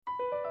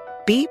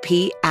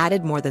BP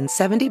added more than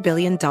 $70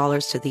 billion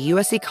to the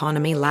U.S.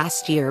 economy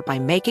last year by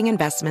making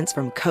investments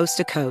from coast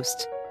to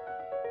coast.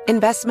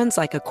 Investments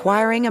like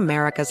acquiring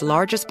America's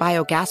largest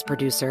biogas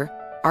producer,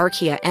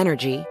 Archaea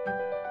Energy,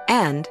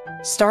 and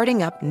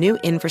starting up new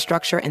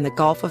infrastructure in the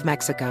Gulf of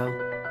Mexico.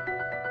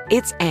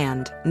 It's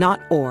and, not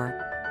or.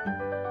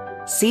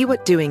 See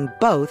what doing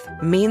both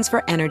means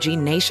for energy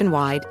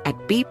nationwide at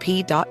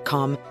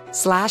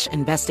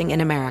bp.com/investing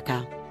in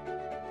America.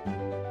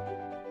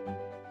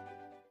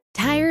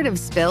 Tired of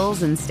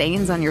spills and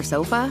stains on your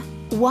sofa?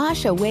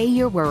 Wash away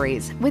your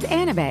worries with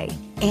Anabay.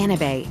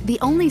 Anabay, the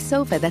only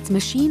sofa that's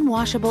machine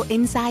washable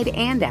inside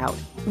and out,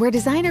 where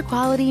designer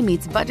quality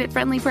meets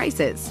budget-friendly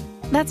prices.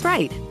 That's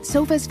right,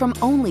 sofas from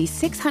only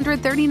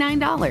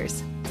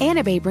 $639.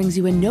 Anabay brings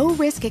you a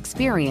no-risk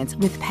experience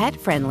with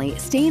pet-friendly,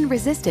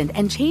 stain-resistant,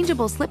 and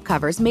changeable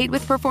slipcovers made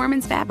with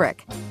performance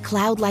fabric,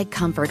 cloud-like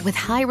comfort with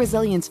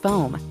high-resilience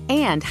foam,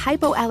 and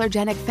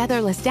hypoallergenic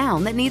featherless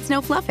down that needs no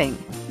fluffing.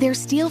 Their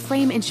steel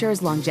frame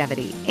ensures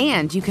longevity,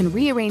 and you can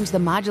rearrange the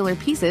modular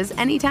pieces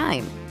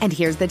anytime. And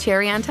here's the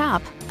cherry on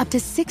top, up to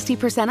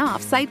 60%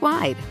 off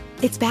site-wide.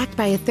 It's backed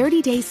by a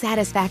 30-day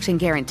satisfaction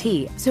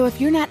guarantee, so if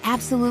you're not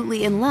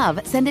absolutely in love,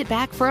 send it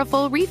back for a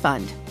full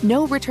refund.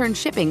 No return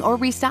shipping or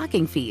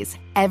restocking fees.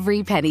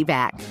 Every penny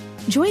back.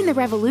 Join the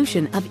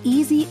revolution of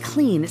easy,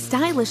 clean,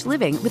 stylish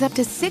living with up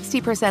to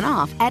 60%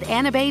 off at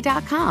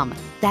anabay.com.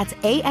 That's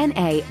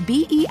ANABEI.com.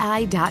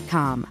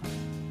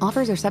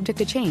 Offers are subject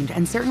to change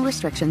and certain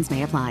restrictions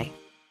may apply.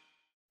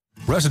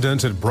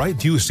 Residents at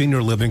Brightview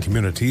Senior Living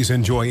Communities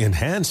enjoy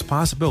enhanced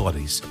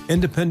possibilities,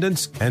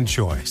 independence, and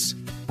choice.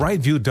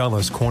 Brightview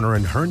Dulles Corner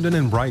in Herndon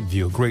and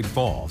Brightview, Great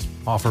Falls,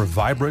 offer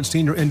vibrant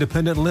senior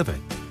independent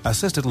living,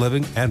 assisted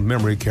living, and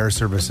memory care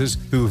services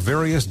through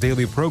various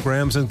daily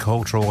programs and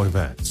cultural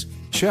events.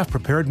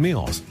 Chef-prepared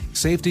meals,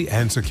 safety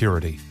and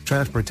security,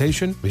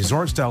 transportation,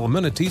 resort-style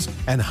amenities,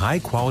 and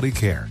high-quality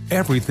care.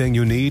 Everything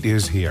you need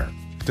is here.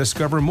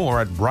 Discover more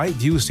at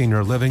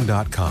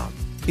brightviewseniorliving.com.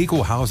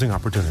 Equal housing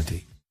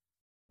opportunity.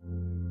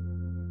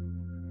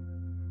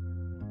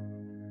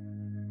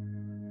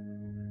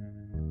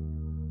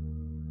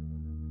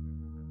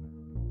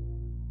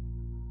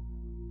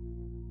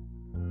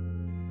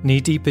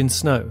 Knee-deep in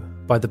snow,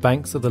 by the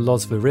banks of the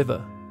Lozva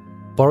River,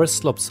 Boris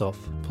Slobtsov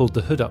pulled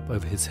the hood up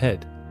over his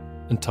head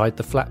and tied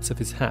the flaps of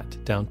his hat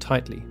down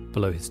tightly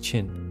below his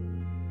chin.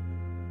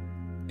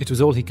 It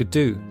was all he could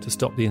do to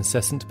stop the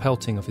incessant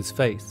pelting of his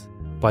face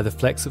by the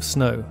flecks of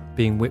snow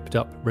being whipped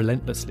up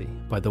relentlessly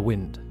by the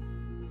wind.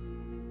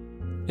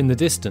 In the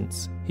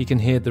distance, he can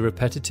hear the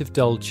repetitive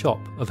dull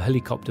chop of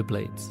helicopter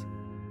blades.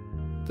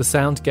 The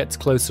sound gets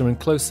closer and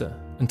closer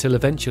until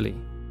eventually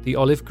the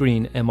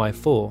olive-green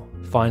Mi-4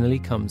 finally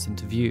comes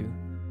into view.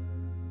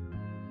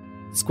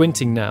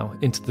 Squinting now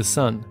into the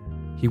sun,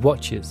 he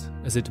watches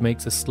as it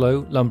makes a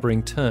slow,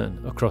 lumbering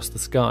turn across the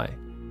sky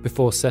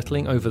before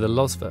settling over the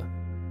Lozva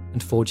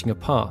and forging a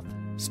path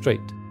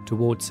straight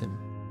towards him.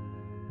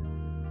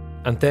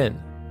 And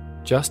then,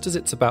 just as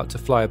it's about to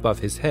fly above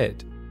his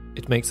head,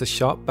 it makes a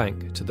sharp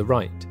bank to the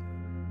right.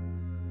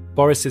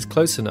 Boris is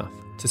close enough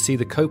to see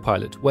the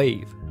co-pilot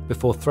wave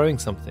before throwing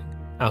something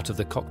out of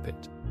the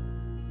cockpit.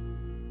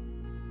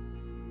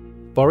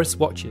 Boris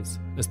watches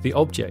as the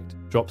object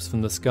drops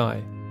from the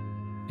sky,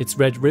 its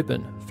red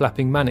ribbon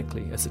flapping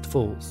manically as it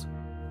falls,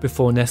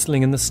 before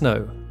nestling in the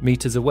snow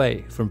meters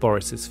away from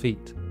Boris's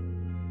feet.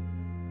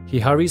 He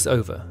hurries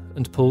over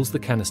and pulls the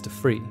canister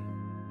free,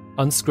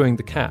 unscrewing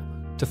the cap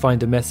to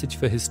find a message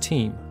for his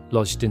team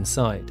lodged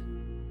inside.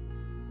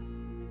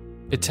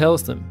 It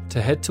tells them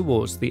to head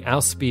towards the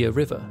Auspia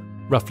River,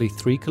 roughly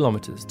 3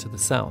 kilometers to the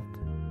south.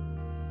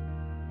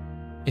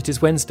 It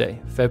is Wednesday,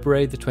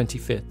 February the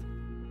 25th,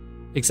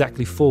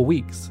 exactly 4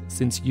 weeks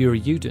since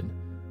Yuri Yudin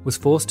was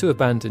forced to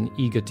abandon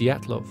Igor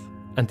Dyatlov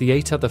and the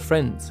 8 other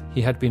friends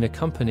he had been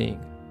accompanying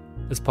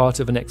as part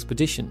of an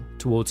expedition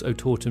towards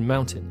Otorten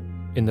Mountain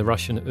in the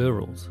Russian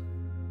Urals.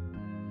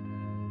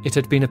 It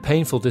had been a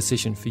painful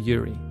decision for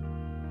Yuri,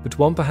 but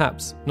one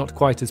perhaps not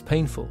quite as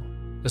painful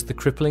as the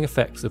crippling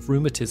effects of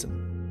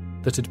rheumatism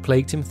that had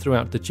plagued him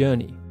throughout the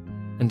journey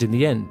and in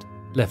the end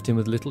left him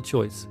with little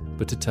choice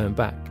but to turn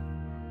back.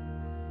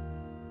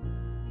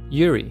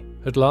 Yuri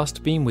had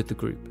last been with the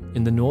group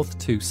in the North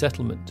 2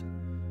 settlement,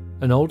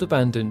 an old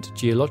abandoned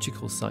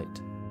geological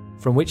site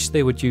from which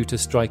they were due to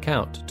strike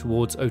out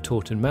towards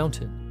Otorten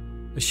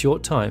Mountain a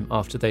short time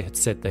after they had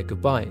said their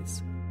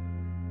goodbyes.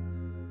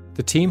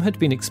 The team had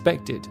been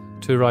expected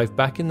to arrive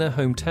back in their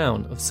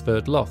hometown of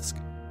Sverdlovsk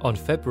on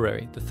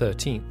February the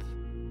 13th,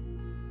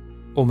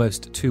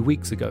 almost 2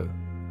 weeks ago,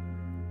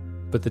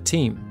 but the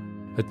team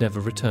had never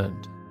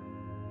returned.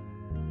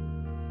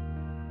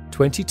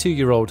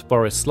 22-year-old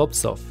Boris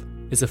Slobtsov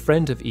is a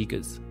friend of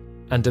Igor's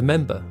and a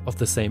member of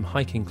the same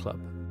hiking club.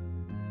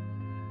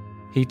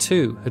 He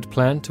too had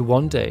planned to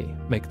one day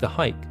make the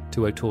hike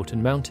to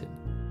Otorten Mountain,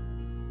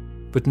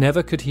 but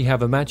never could he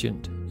have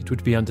imagined it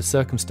would be under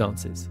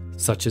circumstances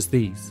such as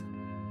these.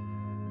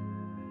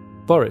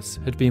 Boris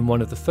had been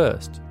one of the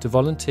first to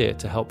volunteer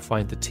to help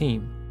find the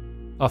team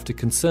after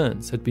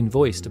concerns had been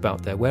voiced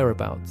about their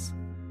whereabouts.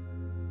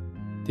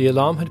 The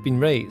alarm had been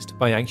raised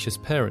by anxious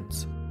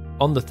parents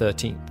on the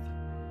 13th,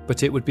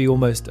 but it would be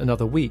almost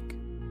another week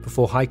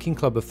before hiking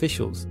club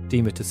officials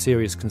deem it a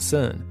serious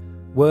concern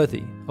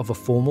worthy of a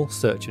formal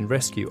search and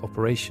rescue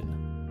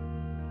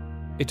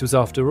operation. It was,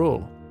 after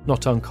all,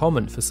 not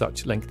uncommon for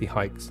such lengthy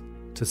hikes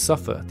to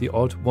suffer the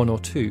odd 1 or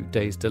 2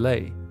 days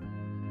delay.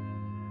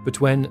 But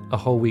when, a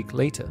whole week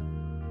later,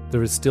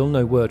 there is still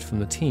no word from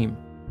the team,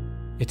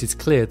 it is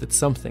clear that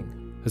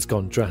something has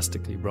gone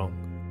drastically wrong.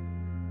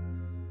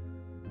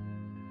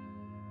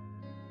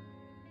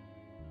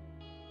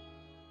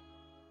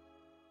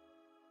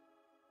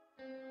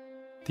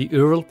 The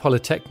Ural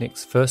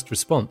Polytechnic's first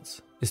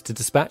response is to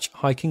dispatch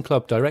hiking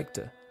club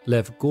director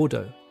Lev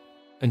Gordo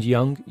and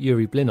young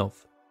Yuri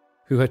Blinov,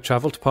 who had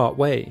travelled part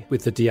way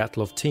with the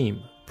Dyatlov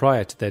team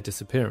prior to their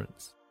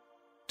disappearance,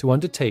 to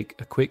undertake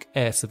a quick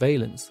air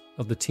surveillance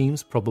of the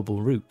team's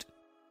probable route.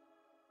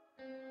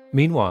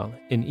 Meanwhile,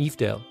 in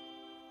Evedale,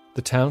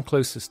 the town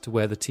closest to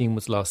where the team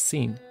was last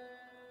seen,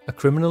 a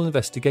criminal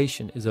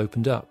investigation is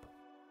opened up,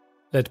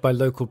 led by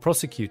local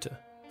prosecutor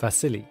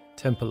Vasily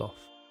Tempelov.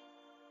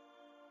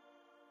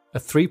 A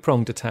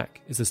three-pronged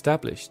attack is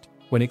established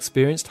when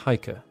experienced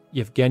hiker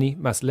Yevgeny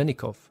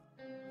Maslenikov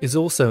is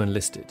also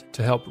enlisted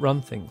to help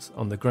run things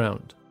on the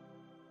ground.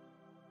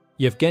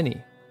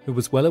 Yevgeny, who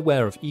was well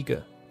aware of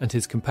Igor and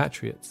his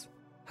compatriots,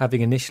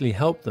 having initially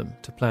helped them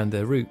to plan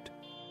their route,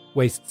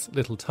 wastes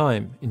little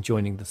time in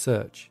joining the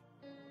search.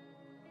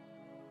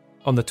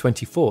 On the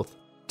 24th,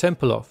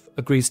 Tempelov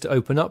agrees to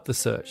open up the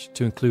search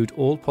to include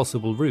all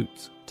possible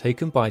routes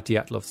taken by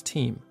Dyatlov's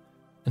team,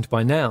 and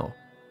by now,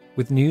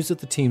 with news of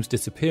the team's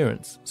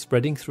disappearance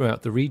spreading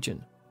throughout the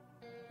region,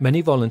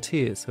 many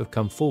volunteers have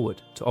come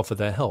forward to offer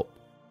their help,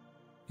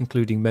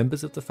 including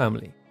members of the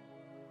family,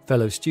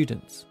 fellow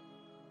students,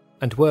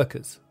 and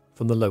workers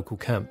from the local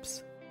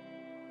camps.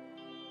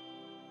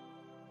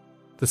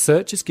 The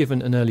search is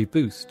given an early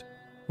boost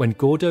when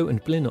Gordo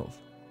and Blinov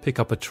pick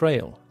up a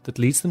trail that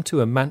leads them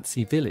to a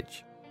Mansi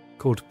village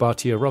called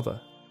Bartiarova.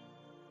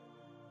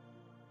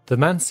 The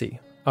Mansi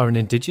are an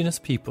indigenous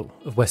people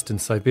of western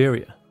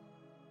Siberia,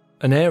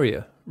 an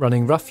area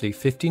running roughly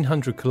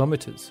 1,500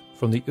 kilometers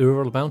from the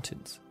Ural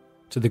Mountains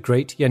to the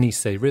Great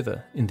Yenisei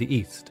River in the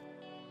east.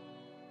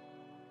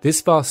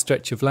 This vast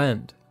stretch of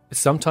land is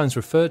sometimes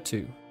referred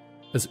to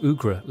as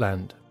Ugra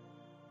land,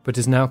 but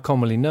is now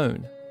commonly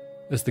known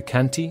as the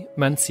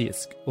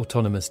Khanty-Mansiysk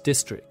Autonomous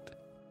District.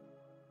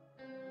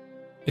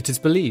 It is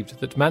believed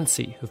that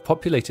Mansi have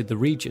populated the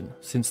region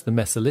since the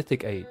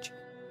Mesolithic age,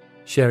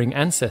 sharing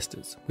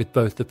ancestors with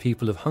both the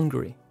people of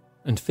Hungary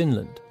and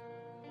Finland.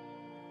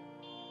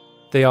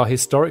 They are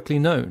historically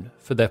known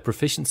for their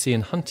proficiency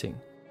in hunting,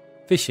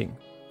 fishing,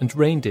 and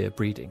reindeer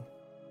breeding.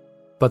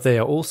 But they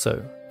are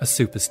also a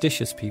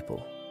superstitious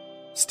people,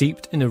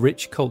 steeped in a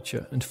rich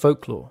culture and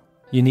folklore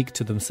unique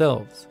to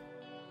themselves,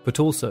 but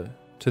also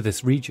to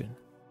this region.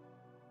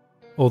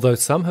 Although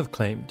some have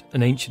claimed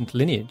an ancient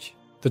lineage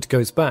that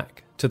goes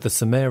back to the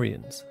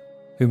Sumerians,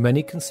 who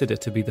many consider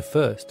to be the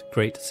first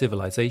great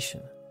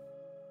civilization.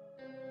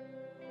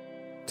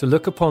 To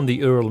look upon the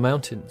Ural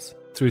Mountains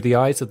through the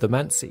eyes of the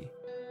Mansi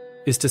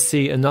is to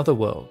see another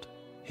world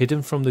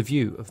hidden from the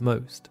view of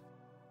most.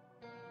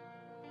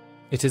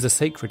 It is a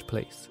sacred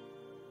place,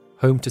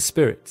 home to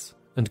spirits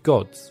and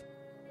gods,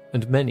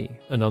 and many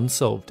an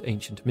unsolved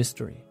ancient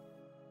mystery.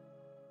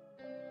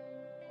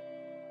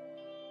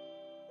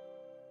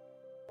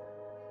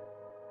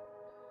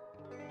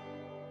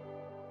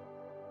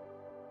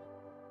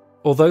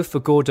 Although for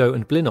Gordo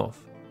and Blinov,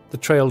 the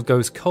trail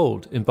goes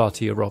cold in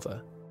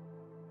Bartiarova,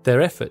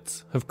 their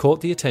efforts have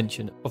caught the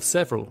attention of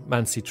several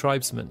Mansi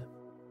tribesmen,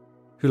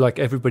 who, like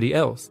everybody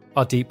else,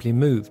 are deeply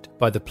moved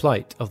by the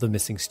plight of the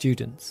missing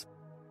students.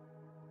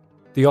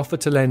 The offer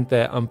to lend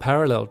their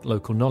unparalleled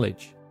local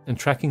knowledge and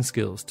tracking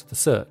skills to the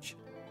search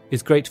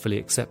is gratefully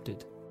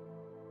accepted.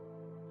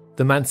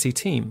 The Mansi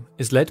team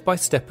is led by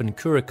Stepan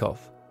Kurikov,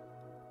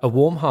 a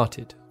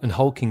warm-hearted and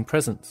hulking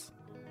presence,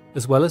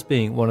 as well as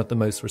being one of the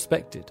most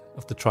respected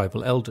of the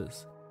tribal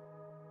elders.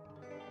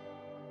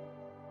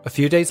 A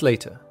few days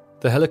later,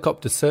 the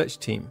helicopter search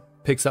team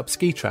picks up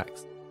ski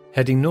tracks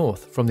heading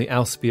north from the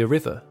Auspia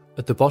River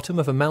at the bottom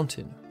of a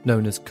mountain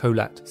known as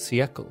Kholat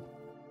Syakhl.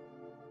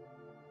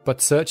 But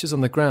searchers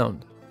on the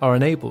ground are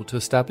unable to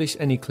establish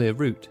any clear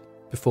route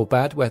before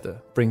bad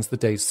weather brings the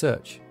day's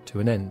search to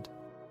an end.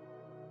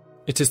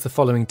 It is the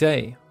following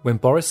day when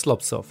Boris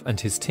Slobtsov and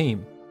his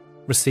team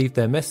received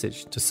their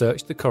message to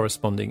search the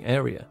corresponding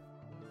area.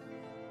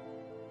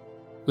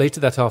 Later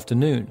that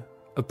afternoon,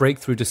 a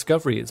breakthrough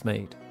discovery is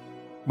made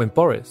when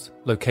Boris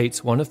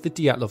locates one of the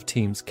Dyatlov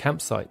team's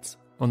campsites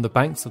on the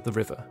banks of the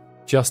river,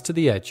 just to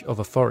the edge of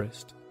a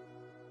forest.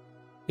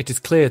 It is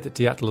clear that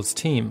Dyatlov's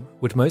team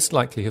would most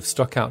likely have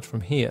struck out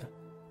from here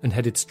and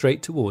headed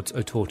straight towards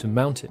Otorten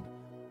Mountain,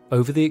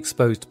 over the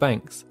exposed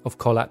banks of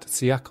Kholat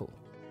Syakhl.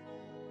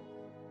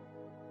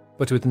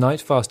 But with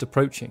night fast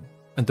approaching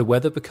and the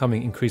weather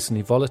becoming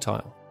increasingly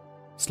volatile,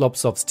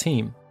 Slobtsov's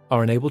team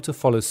are unable to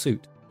follow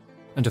suit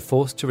and are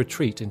forced to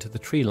retreat into the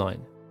tree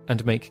line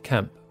and make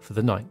camp for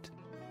the night.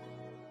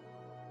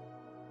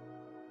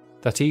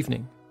 That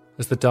evening,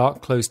 as the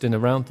dark closed in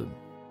around them,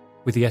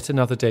 with yet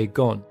another day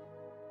gone,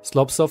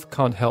 Slobsov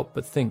can't help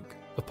but think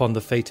upon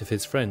the fate of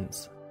his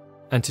friends,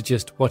 and to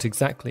just what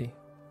exactly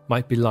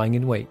might be lying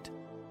in wait,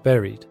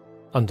 buried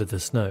under the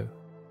snow.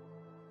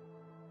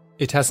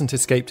 It hasn't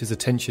escaped his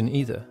attention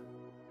either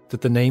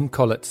that the name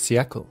Kholat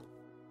Syakhl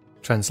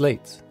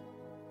translates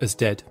as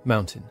Dead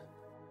Mountain.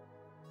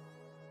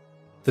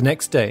 The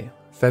next day,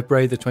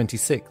 February the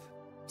 26th,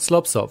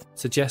 Slobsov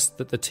suggests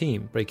that the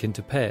team break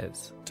into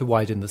pairs to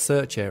widen the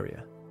search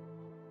area.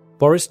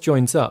 Boris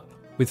joins up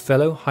with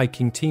fellow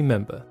hiking team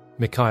member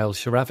Mikhail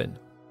Sharavin,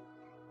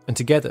 and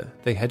together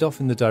they head off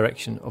in the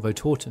direction of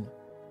Otorten,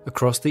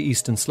 across the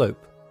eastern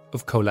slope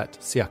of Kholat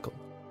Syakhl.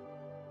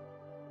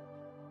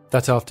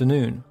 That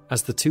afternoon,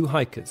 as the two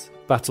hikers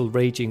battle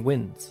raging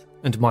winds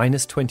and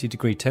minus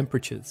 20-degree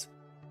temperatures,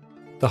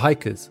 the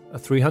hikers are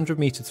 300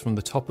 meters from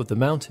the top of the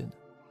mountain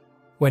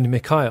when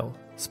Mikhail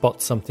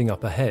spots something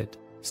up ahead,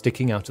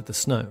 sticking out of the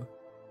snow.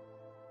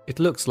 It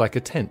looks like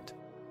a tent.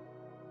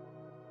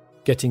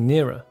 Getting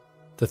nearer,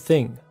 the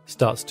thing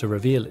starts to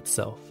reveal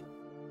itself.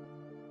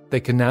 They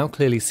can now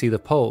clearly see the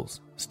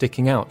poles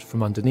sticking out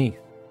from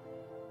underneath,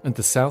 and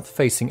the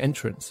south-facing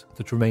entrance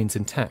that remains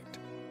intact,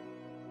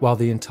 while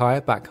the entire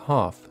back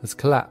half has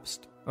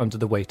collapsed under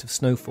the weight of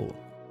snowfall.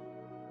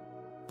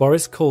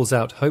 Boris calls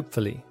out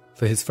hopefully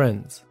for his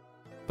friends,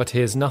 but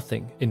hears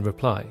nothing in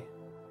reply,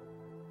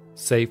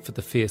 save for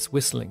the fierce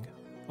whistling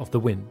of the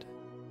wind.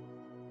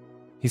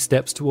 He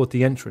steps toward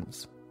the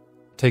entrance,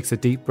 takes a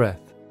deep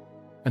breath,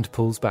 and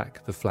pulls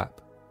back the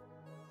flap.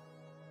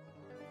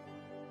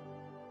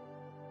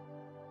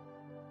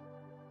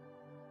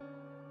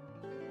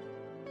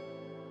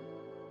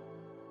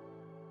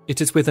 It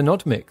is with an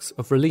odd mix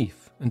of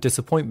relief and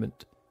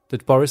disappointment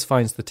that Boris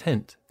finds the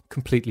tent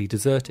completely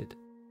deserted.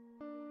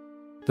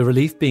 The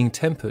relief being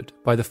tempered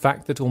by the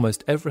fact that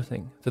almost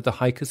everything that the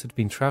hikers had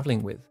been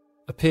travelling with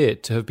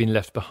appeared to have been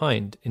left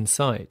behind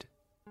inside,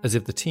 as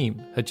if the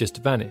team had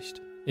just vanished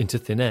into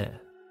thin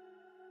air.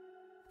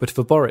 But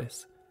for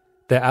Boris,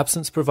 their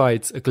absence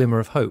provides a glimmer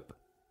of hope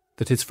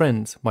that his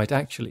friends might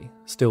actually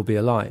still be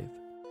alive.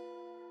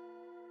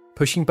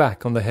 Pushing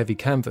back on the heavy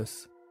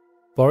canvas,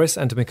 Boris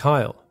and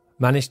Mikhail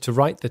managed to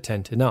right the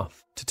tent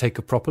enough to take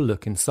a proper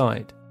look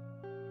inside.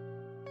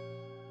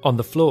 On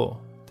the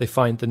floor, they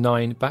find the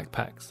 9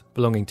 backpacks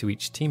belonging to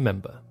each team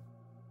member,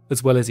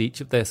 as well as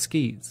each of their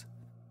skis.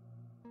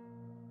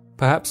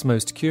 Perhaps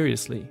most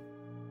curiously,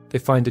 they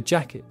find a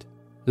jacket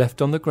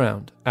left on the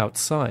ground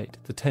outside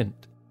the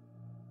tent.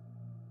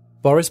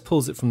 Boris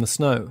pulls it from the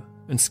snow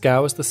and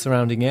scours the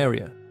surrounding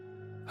area,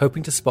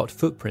 hoping to spot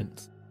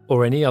footprints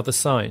or any other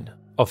sign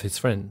of his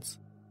friends,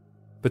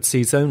 but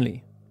sees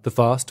only the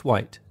vast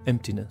white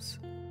emptiness.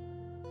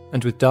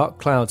 And with dark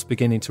clouds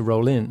beginning to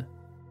roll in,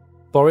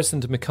 Boris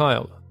and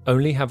Mikhail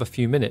only have a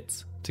few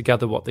minutes to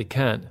gather what they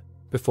can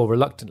before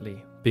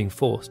reluctantly being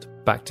forced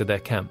back to their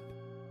camp.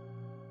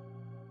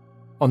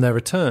 On their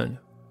return,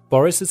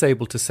 Boris is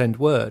able to send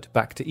word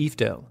back to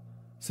Evedale,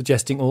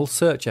 suggesting all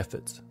search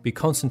efforts be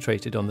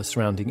concentrated on the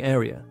surrounding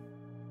area.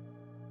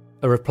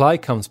 A reply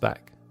comes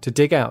back to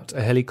dig out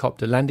a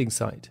helicopter landing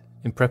site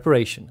in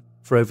preparation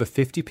for over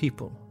 50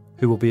 people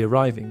who will be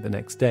arriving the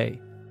next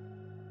day.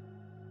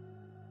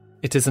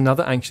 It is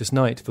another anxious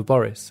night for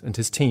Boris and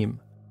his team,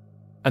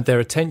 and their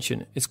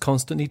attention is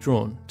constantly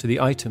drawn to the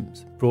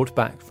items brought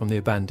back from the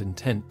abandoned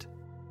tent.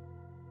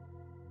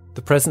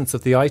 The presence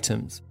of the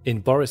items in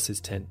Boris's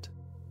tent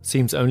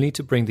seems only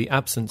to bring the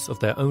absence of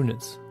their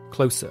owners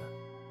closer,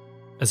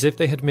 as if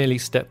they had merely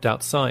stepped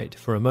outside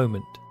for a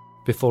moment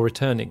before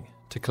returning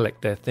to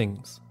collect their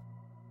things.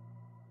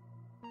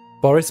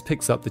 Boris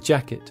picks up the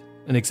jacket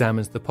and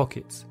examines the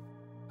pockets,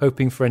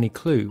 hoping for any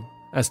clue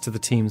as to the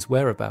team's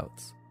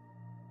whereabouts.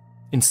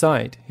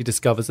 Inside, he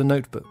discovers a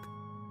notebook,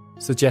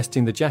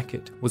 suggesting the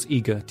jacket was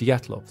Igor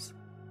Dyatlov's.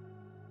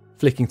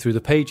 Flicking through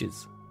the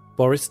pages,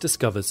 Boris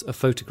discovers a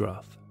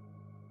photograph.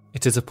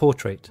 It is a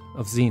portrait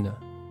of Zina.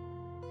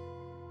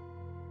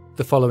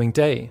 The following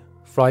day,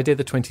 Friday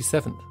the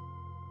 27th,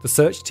 the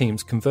search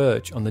teams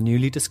converge on the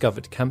newly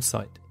discovered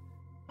campsite,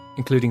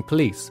 including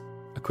police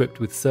equipped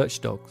with search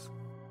dogs.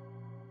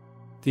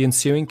 The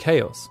ensuing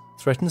chaos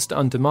threatens to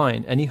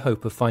undermine any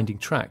hope of finding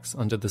tracks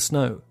under the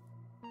snow,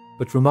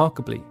 but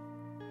remarkably,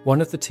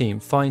 one of the team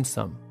finds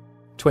some,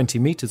 20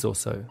 meters or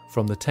so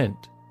from the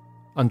tent,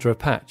 under a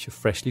patch of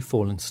freshly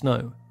fallen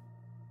snow.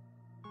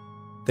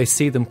 They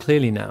see them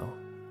clearly now,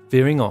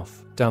 veering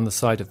off down the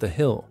side of the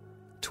hill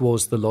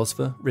towards the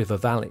Lozva River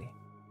Valley.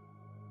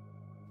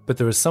 But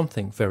there is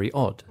something very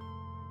odd.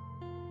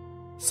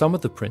 Some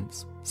of the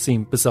prints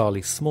seem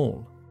bizarrely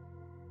small,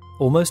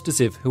 almost as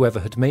if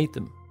whoever had made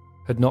them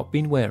had not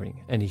been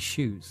wearing any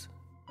shoes.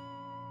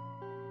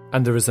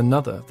 And there is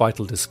another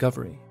vital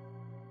discovery.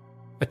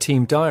 A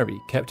team diary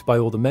kept by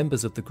all the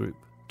members of the group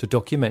to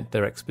document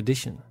their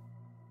expedition.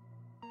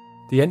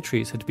 The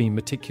entries had been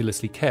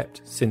meticulously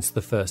kept since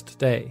the first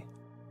day,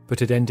 but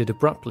had ended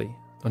abruptly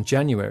on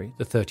January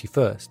the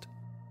 31st,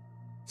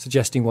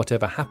 suggesting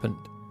whatever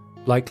happened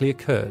likely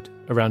occurred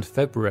around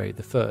February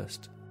the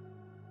 1st,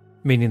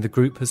 meaning the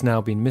group has now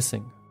been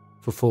missing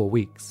for 4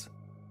 weeks.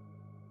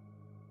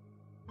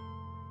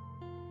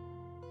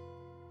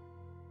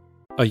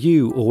 Are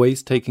you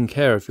always taking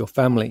care of your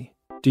family?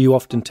 Do you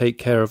often take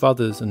care of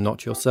others and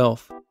not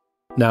yourself?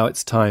 Now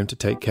it's time to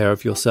take care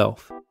of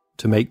yourself,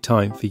 to make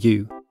time for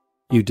you.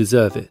 You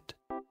deserve it.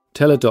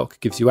 Teladoc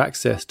gives you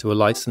access to a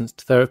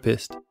licensed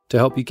therapist to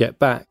help you get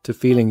back to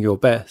feeling your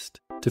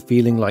best, to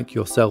feeling like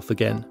yourself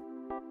again.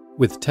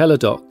 With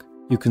Teladoc,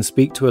 you can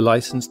speak to a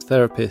licensed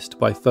therapist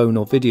by phone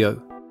or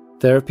video.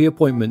 Therapy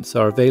appointments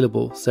are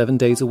available 7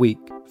 days a week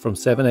from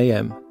 7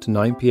 a.m. to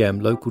 9 p.m.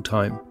 local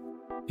time.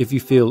 If you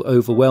feel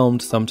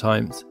overwhelmed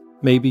sometimes,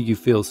 maybe you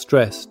feel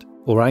stressed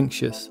or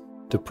anxious,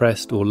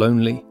 depressed or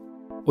lonely,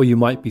 or you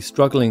might be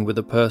struggling with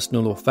a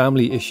personal or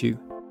family issue,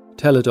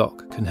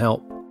 Teladoc can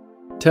help.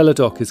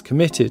 Teladoc is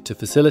committed to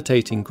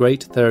facilitating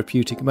great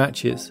therapeutic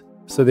matches,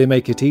 so they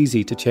make it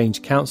easy to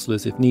change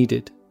counsellors if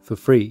needed, for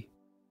free.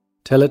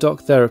 Teladoc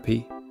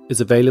Therapy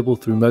is available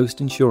through most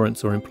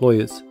insurance or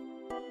employers.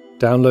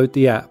 Download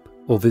the app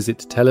or visit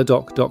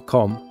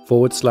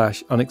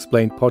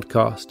teladoc.com/unexplained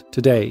podcast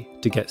today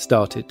to get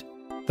started.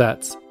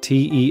 That's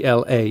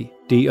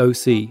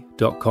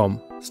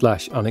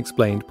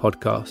teladoc.com/unexplained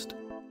podcast.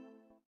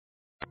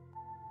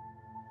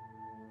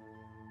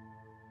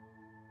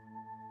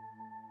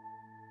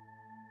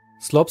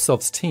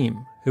 Slobsov's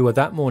team, who were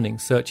that morning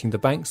searching the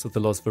banks of the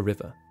Lozva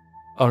River,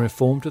 are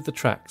informed of the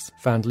tracks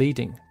found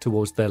leading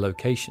towards their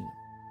location.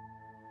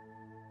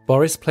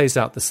 Boris plays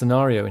out the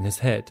scenario in his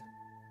head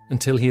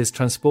until he is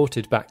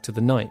transported back to the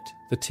night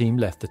the team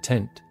left the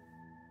tent.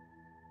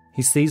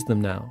 He sees them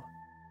now,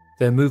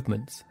 their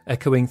movements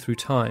echoing through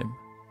time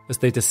as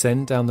they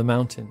descend down the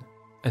mountain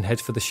and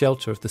head for the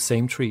shelter of the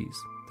same trees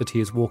that he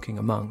is walking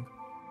among.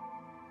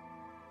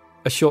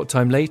 A short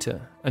time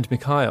later, and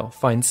Mikhail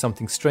finds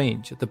something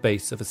strange at the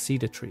base of a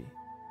cedar tree.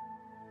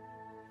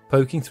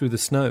 Poking through the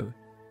snow,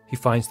 he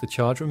finds the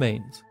charred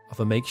remains of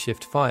a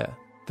makeshift fire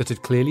that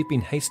had clearly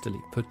been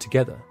hastily put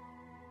together.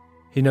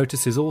 He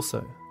notices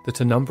also that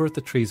a number of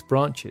the tree's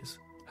branches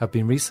have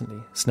been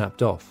recently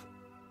snapped off.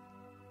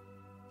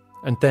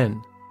 And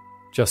then,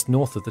 just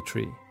north of the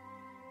tree,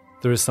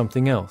 there is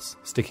something else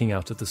sticking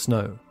out of the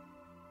snow.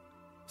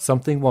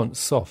 Something once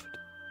soft,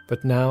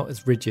 but now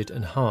as rigid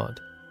and hard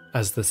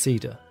as the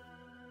cedar.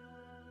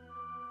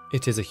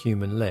 It is a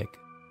human leg.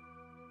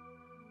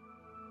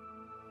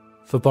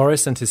 For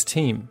Boris and his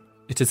team,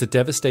 it is a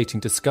devastating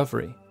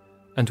discovery,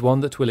 and one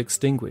that will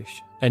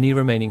extinguish any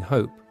remaining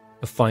hope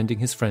of finding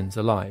his friends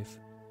alive.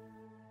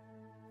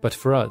 But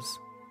for us,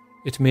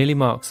 it merely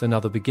marks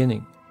another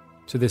beginning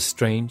to this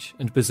strange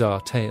and bizarre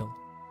tale,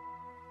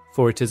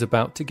 for it is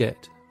about to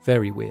get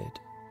very weird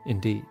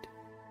indeed.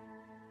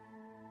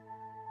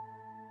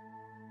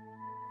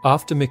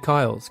 After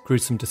Mikhail's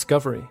gruesome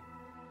discovery,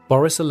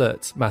 Boris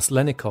alerts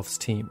Maslenikov's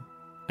team,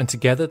 and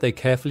together they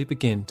carefully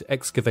begin to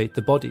excavate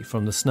the body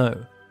from the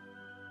snow.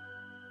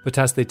 But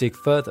as they dig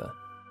further,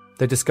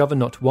 they discover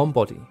not one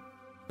body,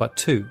 but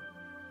two,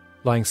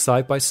 lying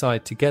side by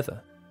side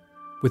together,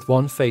 with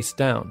one face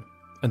down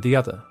and the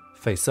other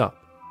face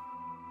up.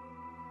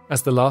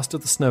 As the last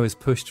of the snow is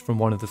pushed from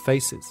one of the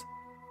faces,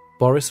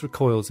 Boris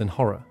recoils in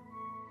horror.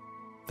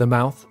 The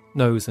mouth,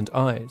 nose and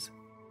eyes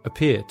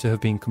appear to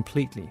have been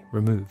completely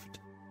removed.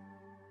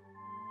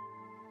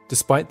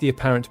 Despite the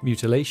apparent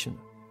mutilation,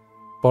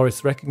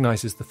 Boris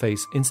recognizes the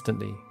face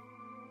instantly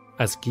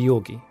as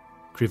Georgy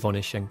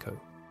Krivonishenko.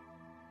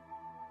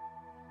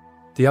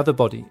 The other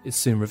body is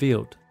soon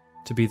revealed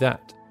to be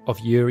that of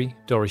Yuri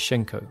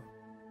Doroshenko.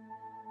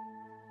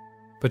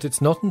 But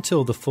it's not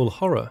until the full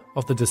horror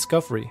of the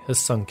discovery has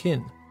sunk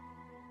in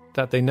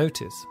that they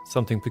notice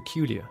something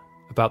peculiar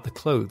about the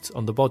clothes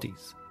on the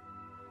bodies,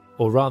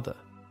 or rather,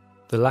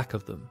 the lack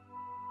of them.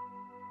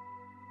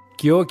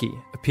 Georgy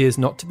appears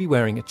not to be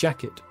wearing a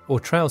jacket or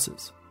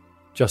trousers,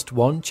 just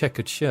one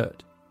checkered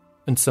shirt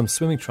and some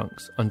swimming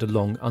trunks under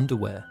long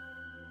underwear.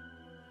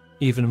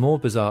 Even more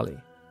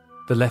bizarrely,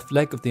 the left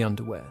leg of the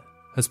underwear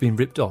has been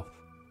ripped off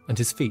and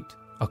his feet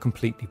are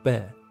completely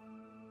bare.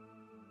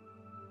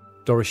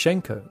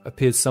 Doroshenko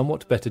appears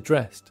somewhat better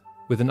dressed,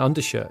 with an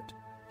undershirt,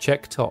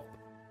 check top,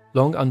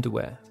 long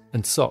underwear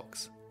and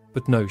socks,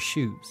 but no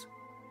shoes.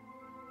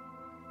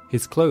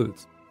 His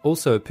clothes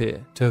also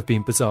appear to have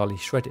been bizarrely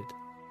shredded.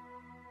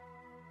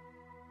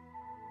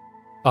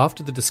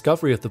 After the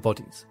discovery of the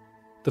bodies,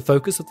 the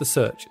focus of the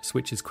search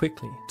switches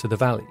quickly to the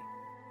valley.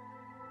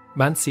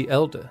 Mansi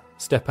elder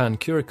Stepan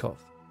Kurikov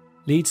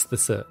leads the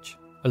search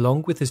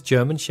along with his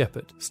German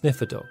shepherd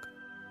Sniffer Dog.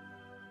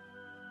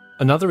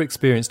 Another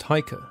experienced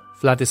hiker,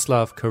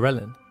 Vladislav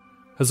Karelin,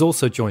 has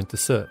also joined the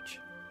search.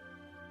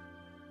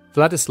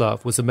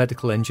 Vladislav was a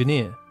medical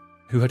engineer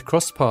who had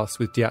crossed paths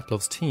with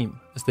Dyatlov's team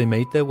as they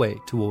made their way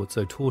towards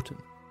Otorten.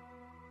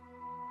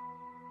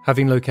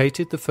 Having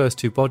located the first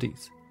two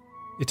bodies,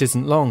 it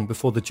isn't long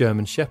before the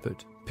German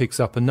shepherd picks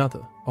up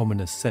another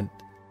ominous scent.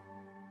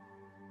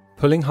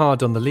 Pulling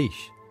hard on the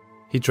leash,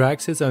 he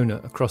drags his owner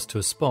across to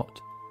a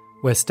spot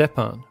where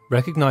Stepan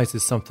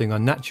recognizes something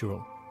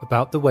unnatural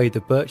about the way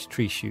the birch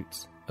tree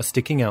shoots are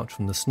sticking out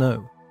from the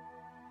snow.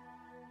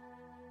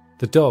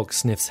 The dog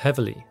sniffs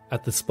heavily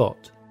at the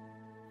spot,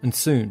 and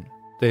soon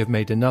they have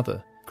made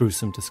another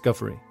gruesome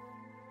discovery,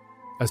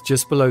 as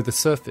just below the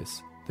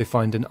surface they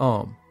find an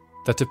arm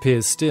that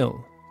appears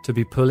still to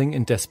be pulling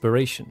in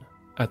desperation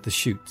at the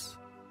shoots.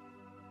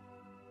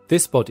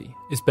 This body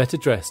is better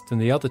dressed than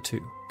the other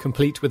two,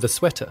 complete with a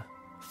sweater,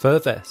 fur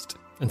vest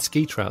and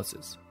ski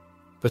trousers,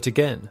 but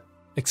again,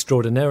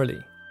 extraordinarily,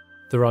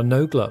 there are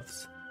no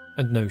gloves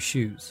and no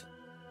shoes.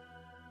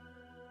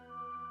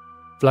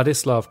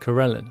 Vladislav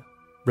Karelin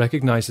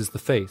recognizes the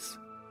face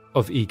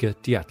of Igor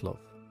Dyatlov.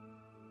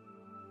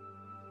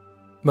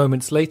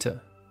 Moments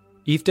later,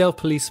 Evdale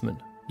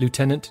policeman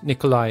Lieutenant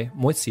Nikolai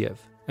Moiseev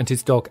and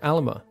his dog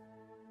Alma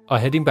are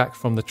heading back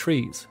from the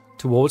trees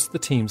towards the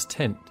team's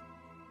tent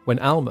when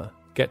Alma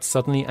gets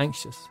suddenly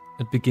anxious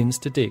and begins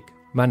to dig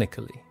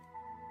manically.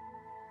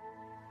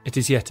 It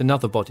is yet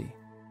another body,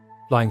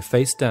 lying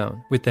face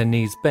down with their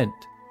knees bent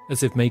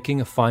as if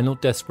making a final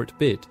desperate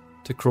bid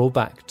to crawl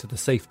back to the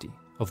safety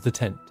of the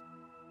tent.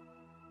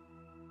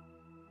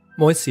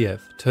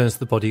 Moiseev turns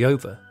the body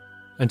over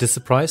and is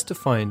surprised to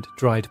find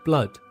dried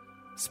blood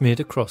smeared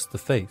across the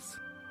face.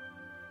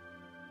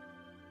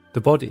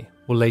 The body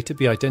will later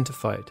be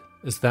identified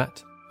as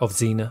that of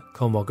Zina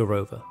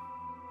Kolmogorova.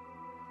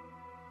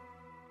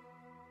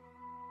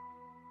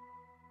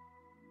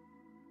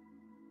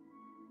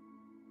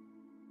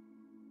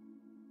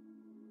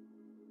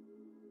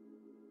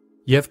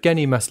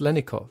 Yevgeny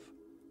Maslenikov,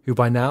 who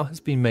by now has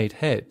been made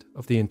head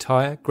of the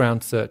entire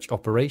ground search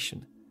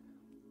operation,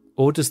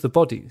 orders the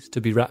bodies to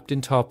be wrapped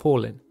in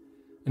tarpaulin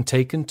and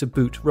taken to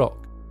Boot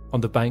Rock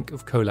on the bank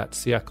of Kholat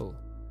Syakhl,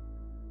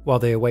 while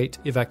they await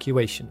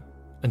evacuation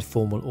and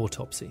formal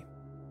autopsy.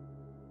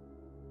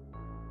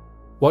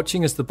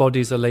 Watching as the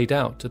bodies are laid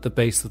out at the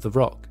base of the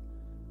rock,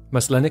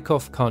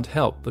 Maslenikov can't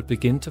help but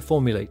begin to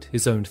formulate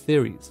his own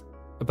theories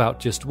about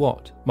just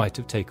what might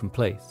have taken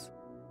place.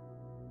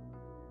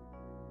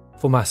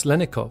 For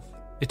Maslenikov,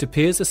 it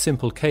appears a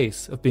simple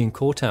case of being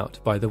caught out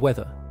by the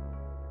weather.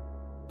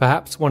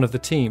 Perhaps one of the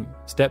team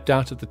stepped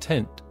out of the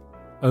tent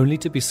only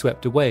to be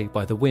swept away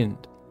by the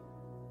wind,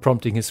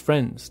 prompting his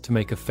friends to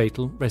make a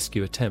fatal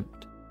rescue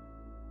attempt.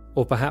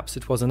 Or perhaps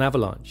it was an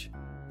avalanche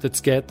that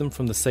scared them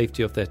from the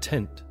safety of their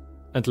tent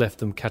and left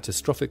them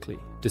catastrophically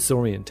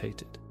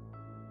disorientated.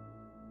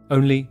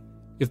 Only,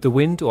 if the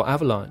wind or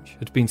avalanche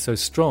had been so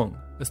strong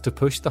as to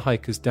push the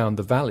hikers down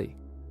the valley,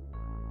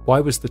 why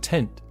was the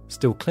tent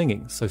still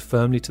clinging so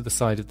firmly to the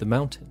side of the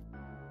mountain,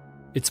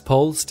 its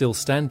poles still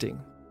standing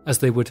as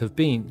they would have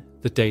been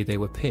the day they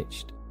were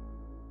pitched?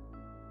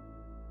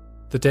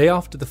 The day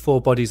after the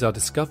 4 bodies are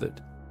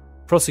discovered,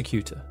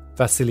 prosecutor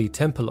Vasily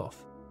Tempelov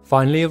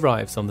finally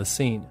arrives on the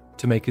scene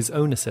to make his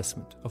own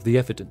assessment of the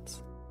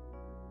evidence.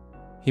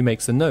 He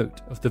makes a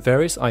note of the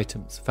various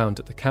items found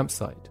at the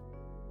campsite,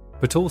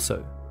 but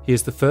also he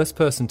is the first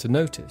person to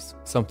notice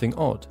something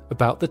odd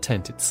about the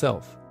tent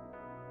itself.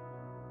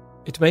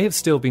 It may have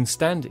still been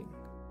standing,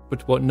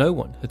 but what no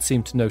one had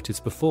seemed to notice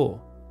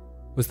before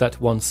was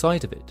that one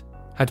side of it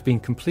had been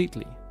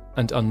completely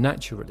and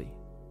unnaturally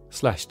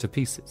slashed to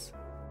pieces.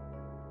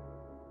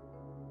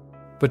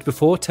 But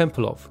before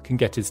Tempelov can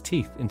get his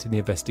teeth into the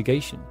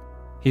investigation,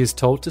 he is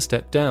told to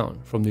step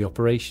down from the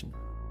operation.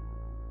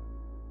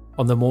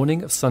 On the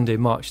morning of Sunday,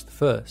 March the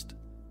 1st,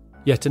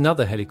 yet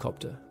another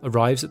helicopter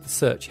arrives at the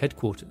search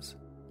headquarters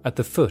at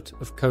the foot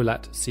of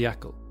Kholat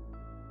Syakhl.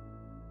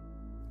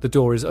 The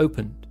door is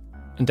opened,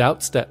 and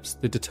out steps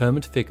the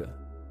determined figure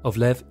of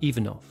Lev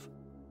Ivanov,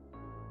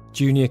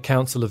 junior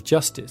counsel of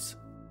justice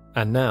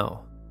and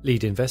now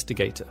lead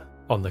investigator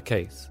on the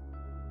case.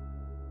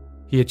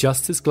 He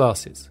adjusts his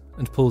glasses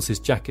and pulls his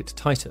jacket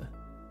tighter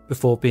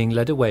before being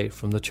led away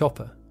from the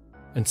chopper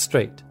and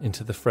straight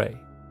into the fray.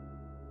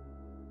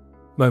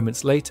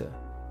 Moments later,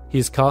 he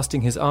is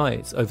casting his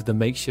eyes over the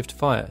makeshift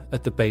fire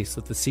at the base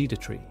of the cedar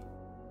tree.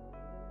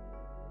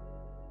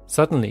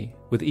 Suddenly,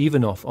 with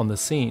Ivanov on the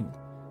scene,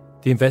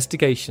 the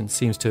investigation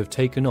seems to have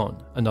taken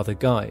on another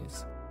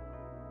guise.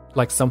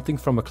 Like something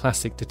from a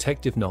classic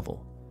detective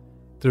novel,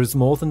 there is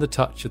more than the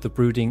touch of the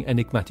brooding,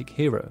 enigmatic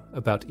hero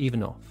about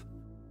Ivanov.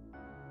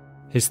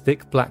 His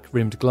thick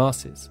black-rimmed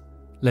glasses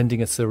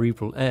lending a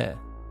cerebral air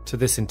to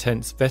this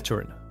intense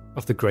veteran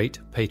of the Great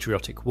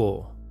Patriotic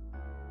War.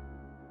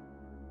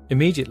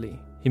 Immediately,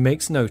 he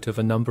makes note of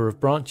a number of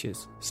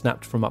branches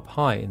snapped from up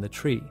high in the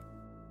tree.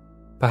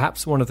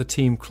 Perhaps one of the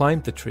team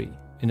climbed the tree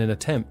in an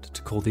attempt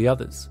to call the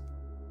others,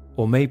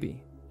 or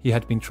maybe he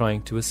had been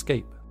trying to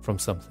escape from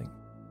something.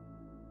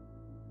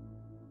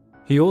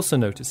 He also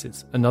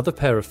notices another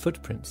pair of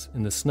footprints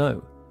in the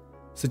snow,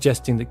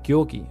 suggesting that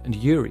Georgi and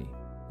Yuri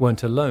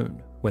weren't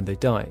alone when they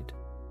died.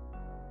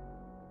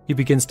 He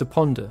begins to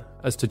ponder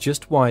as to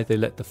just why they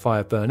let the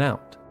fire burn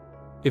out,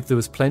 if there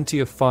was plenty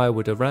of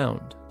firewood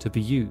around to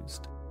be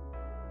used.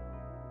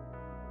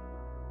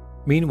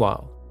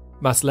 Meanwhile,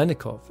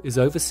 Maslenikov is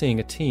overseeing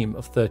a team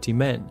of 30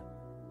 men,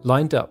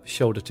 lined up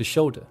shoulder to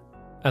shoulder,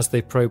 as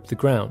they probe the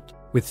ground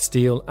with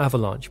steel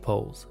avalanche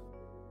poles.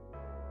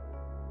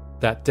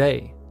 That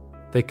day,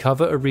 they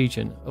cover a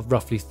region of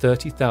roughly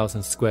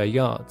 30,000 square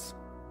yards,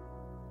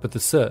 but the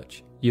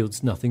search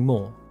yields nothing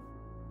more.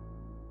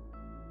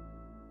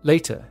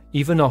 Later,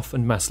 Ivanov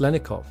and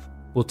Maslenikov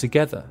will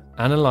together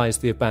analyse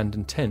the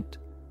abandoned tent,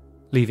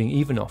 leaving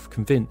Ivanov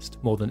convinced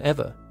more than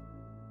ever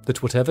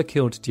that whatever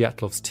killed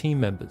Dyatlov's team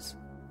members,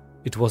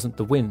 it wasn't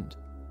the wind,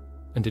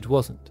 and it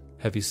wasn't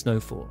heavy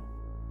snowfall.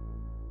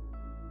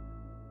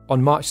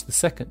 On March the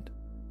 2nd,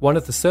 one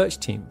of the search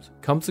teams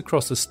comes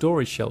across a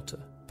storage shelter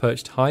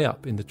perched high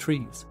up in the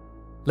trees,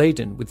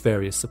 laden with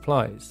various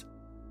supplies.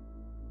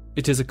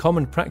 It is a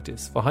common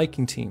practice for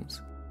hiking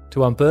teams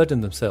to unburden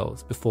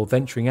themselves before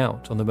venturing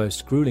out on the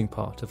most grueling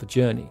part of a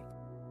journey.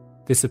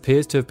 This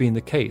appears to have been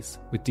the case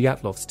with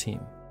Dyatlov's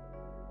team.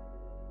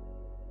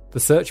 The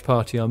search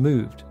party are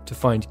moved to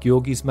find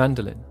Georgi's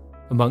mandolin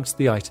amongst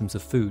the items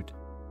of food.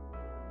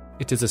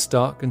 It is a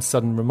stark and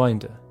sudden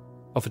reminder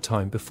of a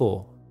time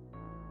before.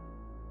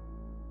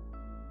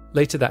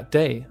 Later that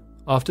day,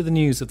 after the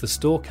news of the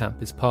store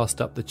camp is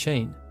passed up the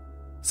chain,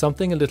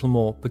 something a little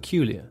more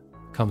peculiar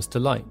comes to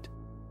light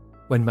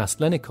when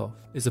Maslenikov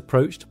is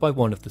approached by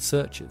one of the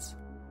searchers.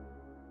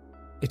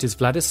 It is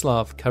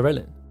Vladislav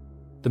Karelin,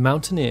 the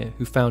mountaineer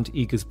who found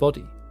Igor's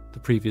body the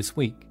previous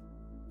week,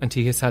 and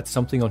he has had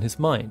something on his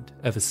mind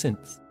ever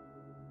since.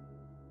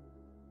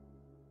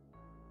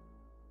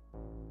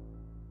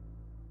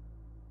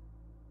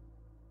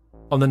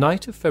 On the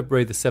night of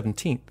February the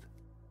 17th,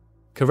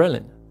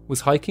 Karelin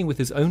was hiking with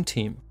his own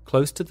team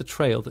close to the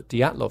trail that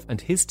Dyatlov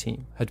and his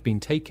team had been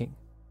taking,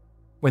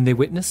 when they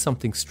witnessed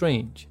something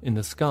strange in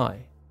the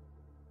sky.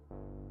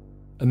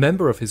 A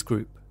member of his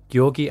group,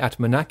 Georgi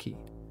Atmanaki,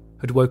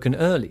 had woken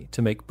early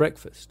to make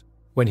breakfast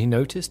when he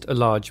noticed a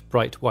large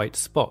bright white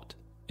spot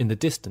in the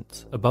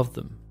distance above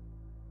them.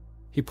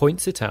 He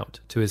points it out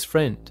to his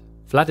friend,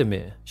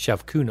 Vladimir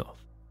Shavkunov,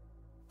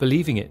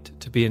 believing it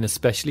to be an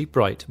especially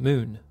bright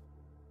moon.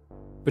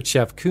 But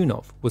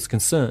Shavkunov was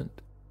concerned.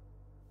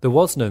 There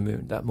was no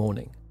moon that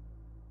morning,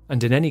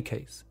 and in any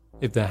case,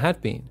 if there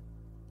had been,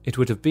 it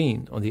would have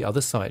been on the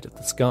other side of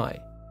the sky.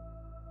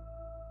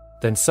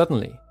 Then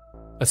suddenly,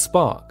 a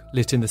spark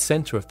lit in the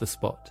centre of the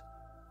spot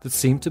that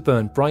seemed to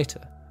burn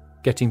brighter,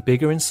 getting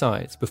bigger in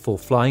size before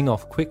flying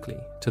off quickly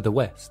to the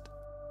west.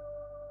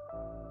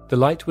 The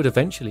light would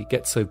eventually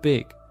get so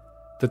big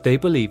that they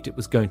believed it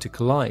was going to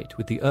collide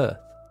with the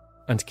Earth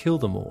and kill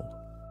them all.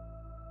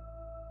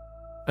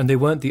 And they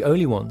weren't the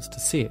only ones to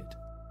see it,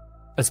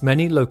 as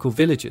many local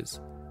villagers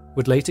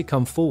would later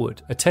come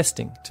forward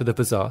attesting to the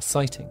bizarre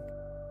sighting.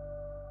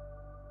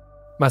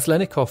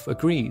 Maslenikov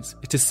agrees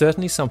it is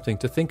certainly something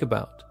to think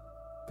about,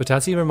 but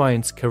as he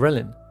reminds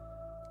Karelin,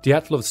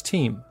 Dyatlov's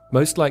team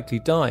most likely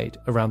died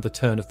around the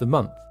turn of the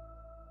month,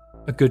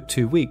 a good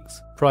 2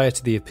 weeks prior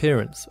to the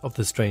appearance of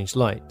the strange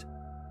light.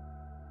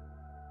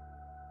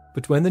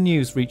 But when the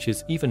news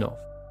reaches Ivanov,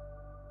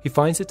 he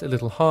finds it a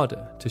little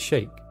harder to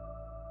shake.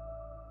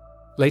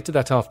 Later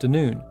that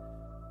afternoon,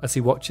 as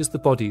he watches the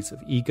bodies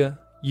of Igor,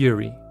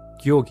 Yuri,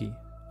 Georgi,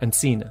 and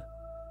Zina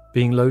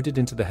being loaded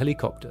into the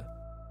helicopter,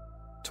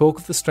 talk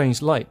of the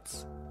strange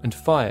lights and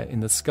fire in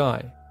the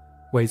sky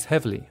weighs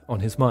heavily on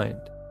his mind.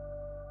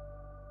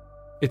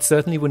 It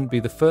certainly wouldn't be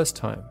the first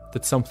time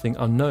that something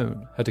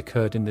unknown had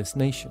occurred in this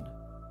nation,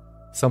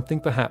 something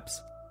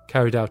perhaps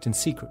carried out in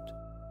secret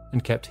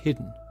and kept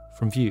hidden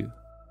from view.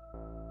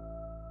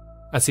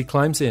 As he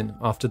climbs in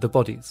after the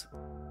bodies,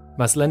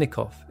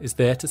 Maslenikov is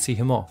there to see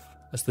him off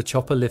as the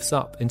chopper lifts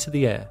up into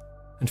the air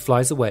and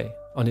flies away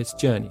on its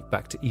journey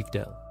back to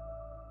Ivdel.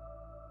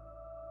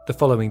 The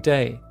following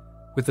day,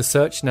 with the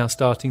search now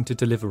starting to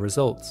deliver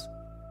results,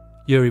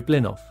 Yuri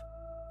Blinov,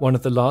 one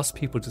of the last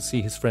people to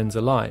see his friends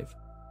alive,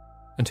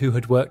 and who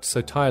had worked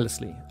so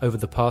tirelessly over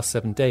the past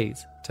 7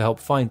 days to help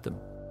find them,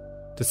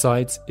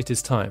 decides it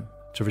is time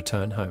to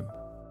return home.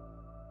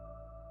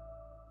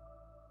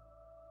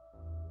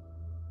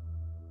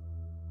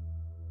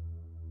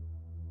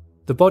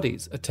 The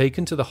bodies are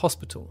taken to the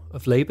hospital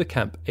of Labour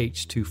Camp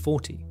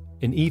H240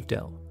 in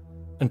Ivdel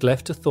and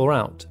left to thaw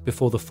out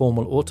before the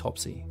formal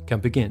autopsy can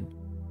begin.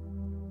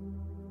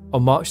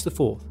 On March the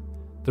 4th,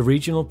 the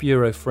Regional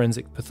Bureau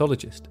forensic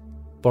pathologist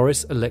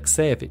Boris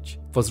Alexeyevich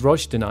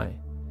Vozrojdeny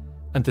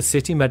and the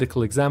city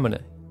medical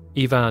examiner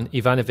Ivan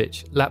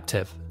Ivanovich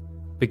Laptev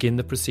begin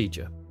the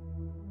procedure.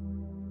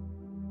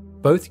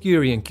 Both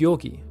Yuri and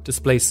Georgi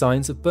display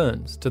signs of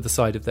burns to the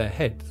side of their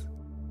heads,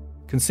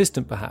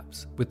 consistent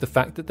perhaps with the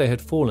fact that they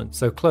had fallen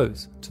so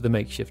close to the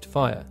makeshift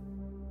fire.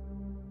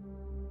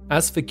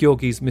 As for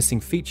Georgi's missing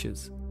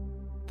features,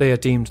 they are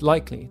deemed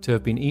likely to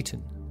have been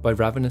eaten by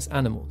ravenous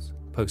animals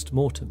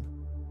post-mortem.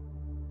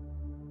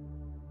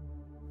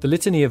 The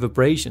litany of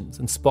abrasions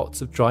and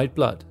spots of dried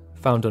blood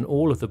found on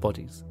all of the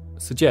bodies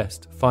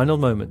suggest final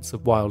moments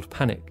of wild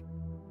panic,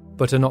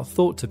 but are not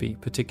thought to be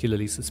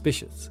particularly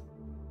suspicious.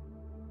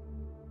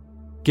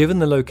 Given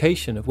the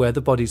location of where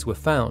the bodies were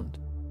found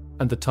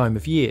and the time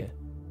of year,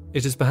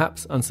 it is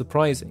perhaps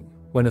unsurprising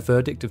when a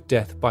verdict of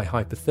death by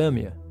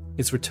hypothermia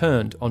is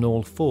returned on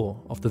all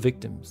 4 of the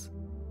victims.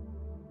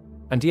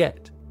 And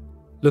yet,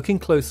 looking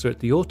closer at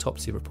the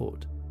autopsy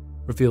report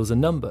reveals a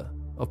number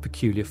of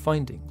peculiar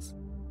findings.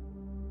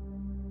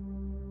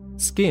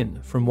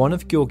 Skin from one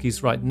of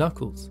Georgi's right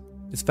knuckles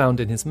is found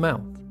in his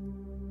mouth,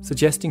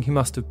 suggesting he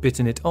must have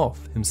bitten it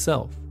off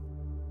himself,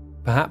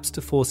 perhaps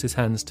to force his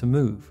hands to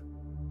move,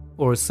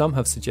 or as some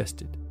have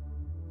suggested,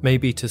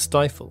 maybe to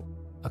stifle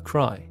a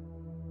cry.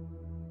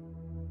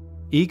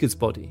 Igor's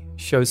body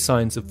shows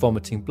signs of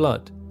vomiting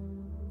blood,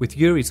 with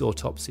Yuri's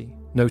autopsy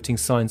noting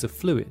signs of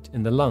fluid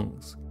in the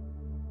lungs,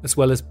 as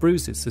well as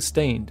bruises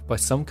sustained by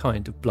some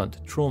kind of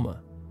blunt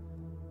trauma.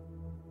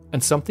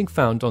 And something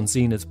found on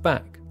Zena's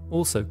back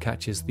also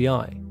catches the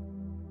eye.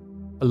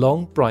 A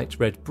long, bright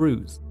red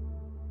bruise,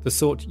 the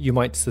sort you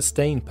might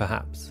sustain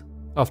perhaps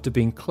after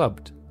being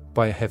clubbed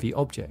by a heavy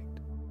object.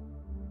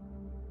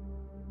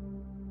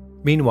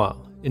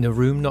 Meanwhile, in a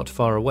room not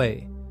far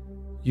away,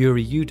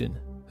 Yuri Yudin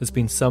has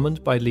been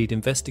summoned by lead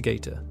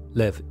investigator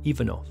Lev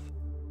Ivanov.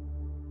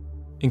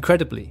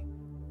 Incredibly,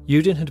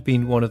 Yudin had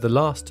been one of the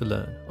last to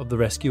learn of the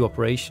rescue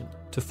operation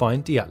to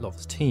find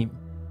Dyatlov's team,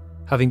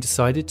 having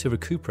decided to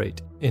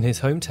recuperate in his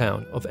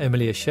hometown of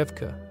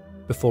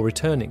Emilyashevka before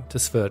returning to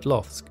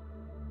Sverdlovsk.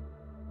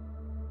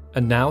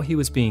 And now he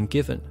was being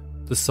given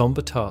the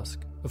somber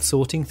task of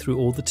sorting through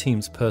all the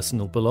team's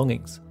personal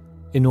belongings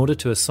in order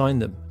to assign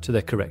them to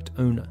their correct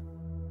owner.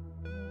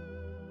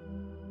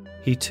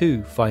 He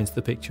too finds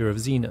the picture of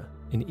Zena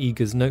in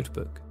Igor's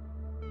notebook,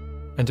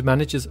 and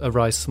manages a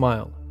wry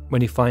smile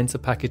when he finds a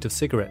packet of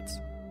cigarettes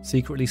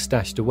secretly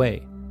stashed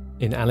away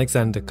in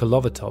Alexander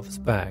Kolovatov's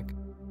bag.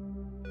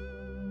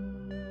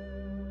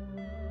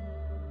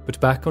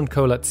 But back on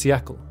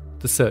Kolatsiakl,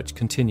 the search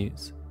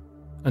continues,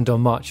 and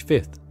on March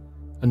 5th,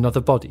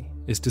 another body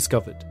is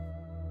discovered.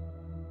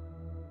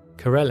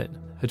 Karelin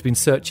had been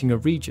searching a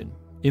region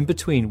in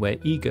between where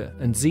Igor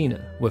and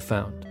Zena were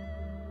found,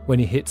 when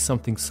he hit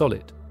something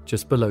solid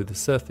just below the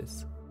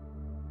surface.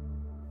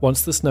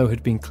 Once the snow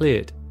had been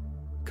cleared,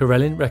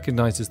 Karelin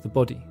recognizes the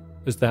body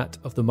as that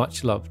of the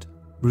much-loved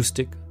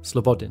Rustik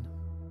Slobodin.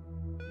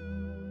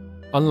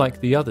 Unlike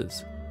the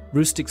others,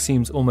 Rustik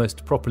seems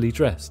almost properly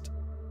dressed,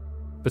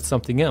 but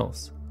something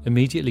else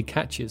immediately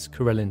catches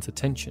Karelin's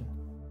attention.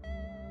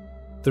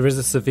 There is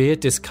a severe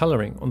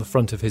discolouring on the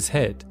front of his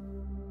head,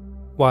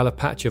 while a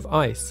patch of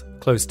ice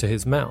close to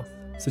his mouth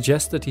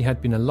suggests that he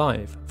had been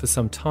alive for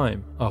some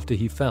time after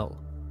he fell.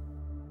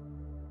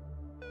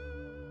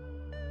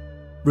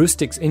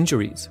 Rustik's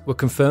injuries were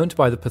confirmed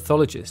by the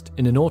pathologist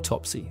in an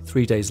autopsy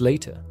 3 days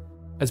later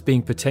as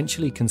being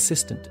potentially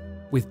consistent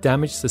with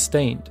damage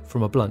sustained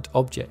from a blunt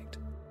object.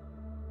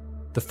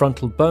 The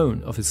frontal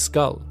bone of his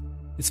skull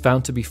is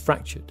found to be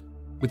fractured,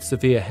 with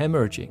severe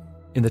hemorrhaging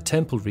in the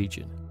temple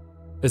region,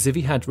 as if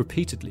he had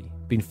repeatedly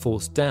been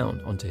forced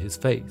down onto his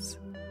face.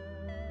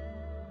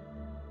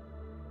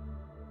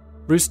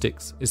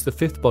 Rustik's is the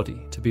 5th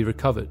body to be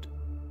recovered,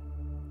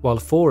 while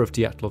 4 of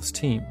Dyatlov's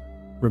team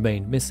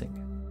remain missing.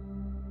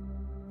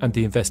 And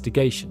the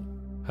investigation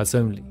has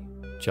only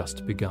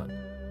just begun.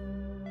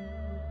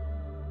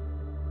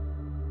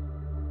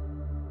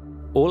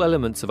 All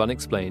elements of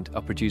Unexplained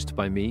are produced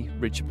by me,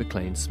 Richard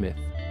McLean Smith.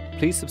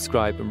 Please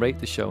subscribe and rate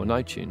the show on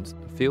iTunes,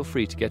 and feel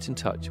free to get in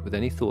touch with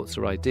any thoughts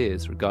or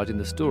ideas regarding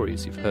the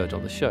stories you've heard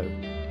on the show.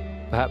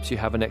 Perhaps you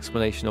have an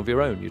explanation of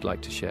your own you'd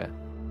like to share.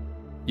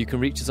 You can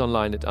reach us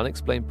online at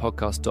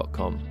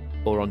unexplainedpodcast.com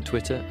or on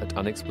Twitter at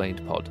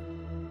unexplainedpod.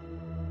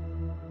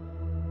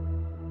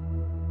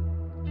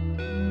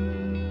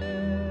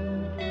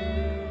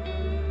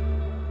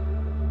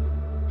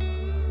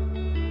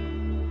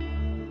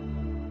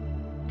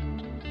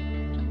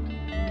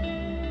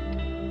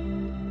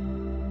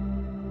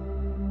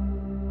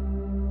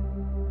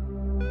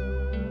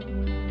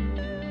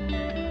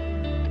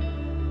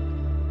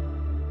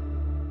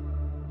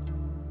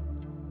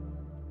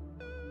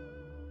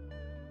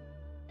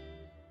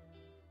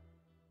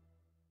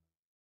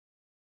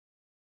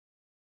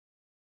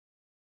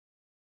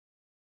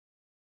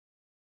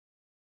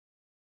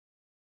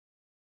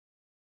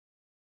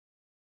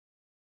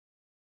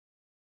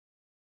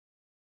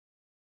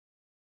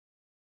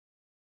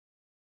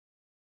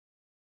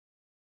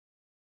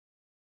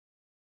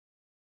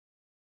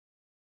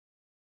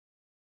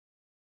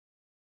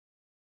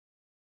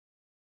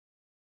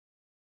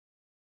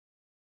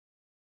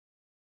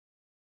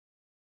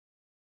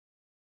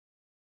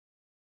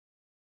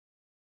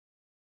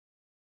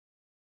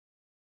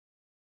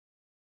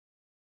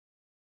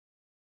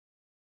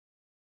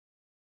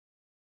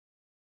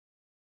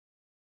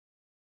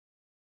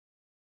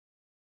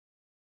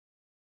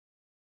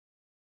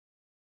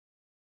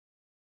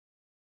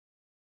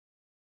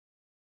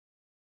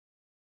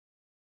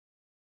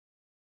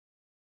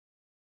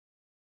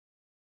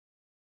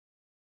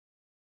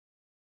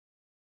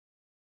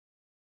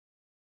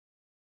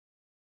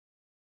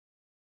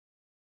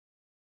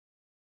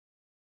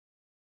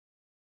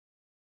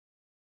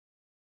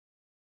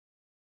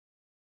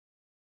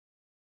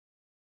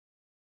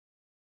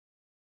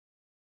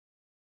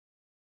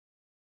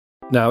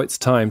 Now it's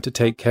time to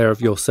take care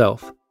of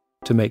yourself,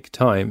 to make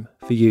time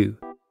for you.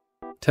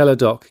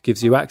 Teladoc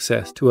gives you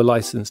access to a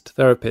licensed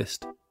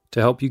therapist to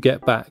help you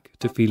get back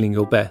to feeling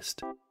your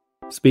best.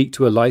 Speak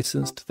to a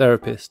licensed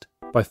therapist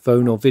by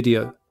phone or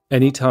video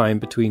anytime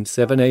between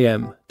 7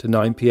 a.m. to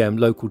 9 p.m.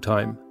 local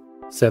time,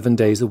 7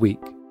 days a week.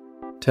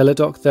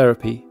 Teladoc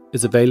Therapy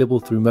is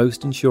available through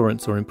most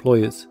insurance or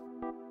employers.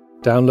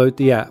 Download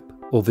the app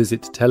or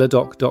visit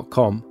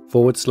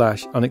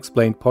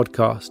teladoc.com/unexplained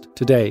podcast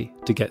today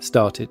to get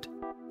started.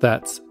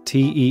 That's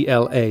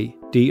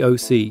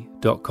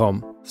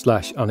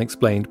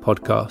teladoc.com/unexplained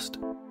podcast.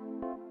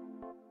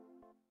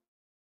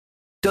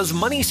 Does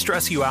money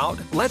stress you out?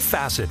 Let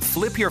Facet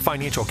flip your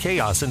financial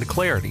chaos into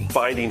clarity.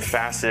 Finding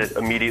Facet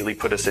immediately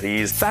put us at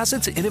ease.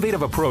 Facet's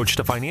innovative approach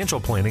to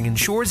financial planning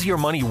ensures your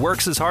money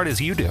works as hard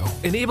as you do,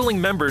 enabling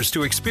members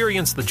to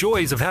experience the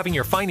joys of having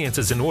your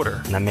finances in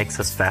order. And that makes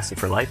us Facet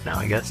for life now,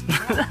 I guess.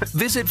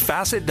 Visit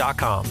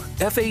Facet.com,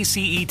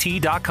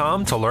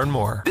 FACET.com to learn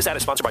more. This ad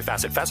is sponsored by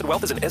Facet. Facet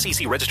Wealth is an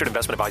SEC registered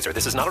investment advisor.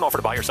 This is not an offer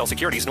to buy or sell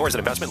securities, nor is it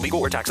investment, legal,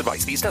 or tax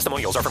advice. These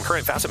testimonials are from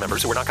current Facet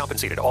members who are not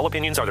compensated. All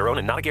opinions are their own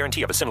and not a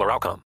guarantee of a similar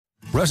outcome.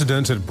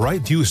 Residents at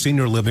Brightview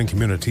Senior Living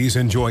Communities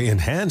enjoy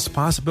enhanced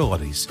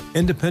possibilities,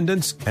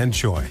 independence, and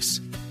choice.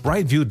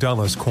 Brightview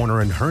Dulles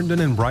Corner in Herndon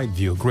and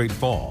Brightview, Great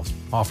Falls,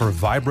 offer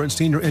vibrant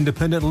senior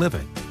independent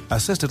living,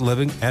 assisted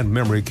living, and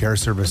memory care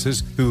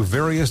services through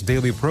various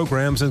daily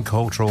programs and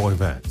cultural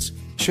events.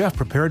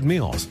 Chef-prepared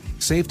meals,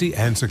 safety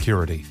and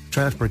security,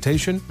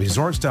 transportation,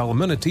 resort-style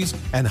amenities,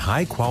 and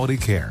high-quality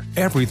care.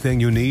 Everything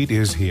you need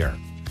is here.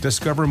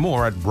 Discover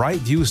more at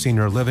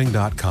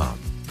brightviewseniorliving.com.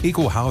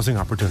 Equal housing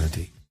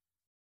opportunity.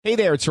 Hey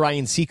there, it's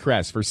Ryan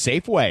Seacrest for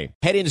Safeway.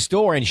 Head in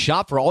store and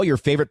shop for all your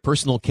favorite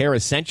personal care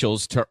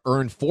essentials to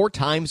earn 4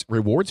 times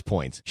rewards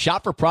points.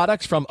 Shop for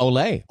products from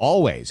Olay,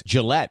 Always,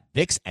 Gillette,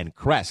 Vicks, and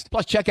Crest.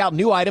 Plus, check out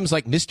new items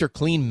like Mr.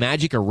 Clean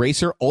Magic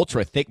Eraser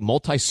Ultra Thick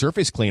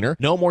Multi-Surface Cleaner,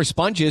 no more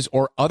sponges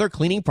or other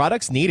cleaning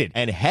products needed.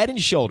 And Head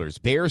 & Shoulders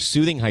Bare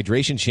Soothing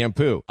Hydration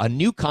Shampoo, a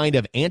new kind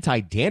of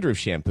anti-dandruff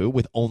shampoo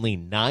with only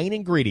 9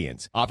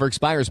 ingredients. Offer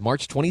expires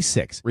March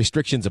 26.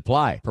 Restrictions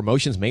apply.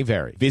 Promotions may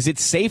vary. Visit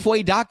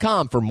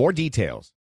Safeway.com for more details.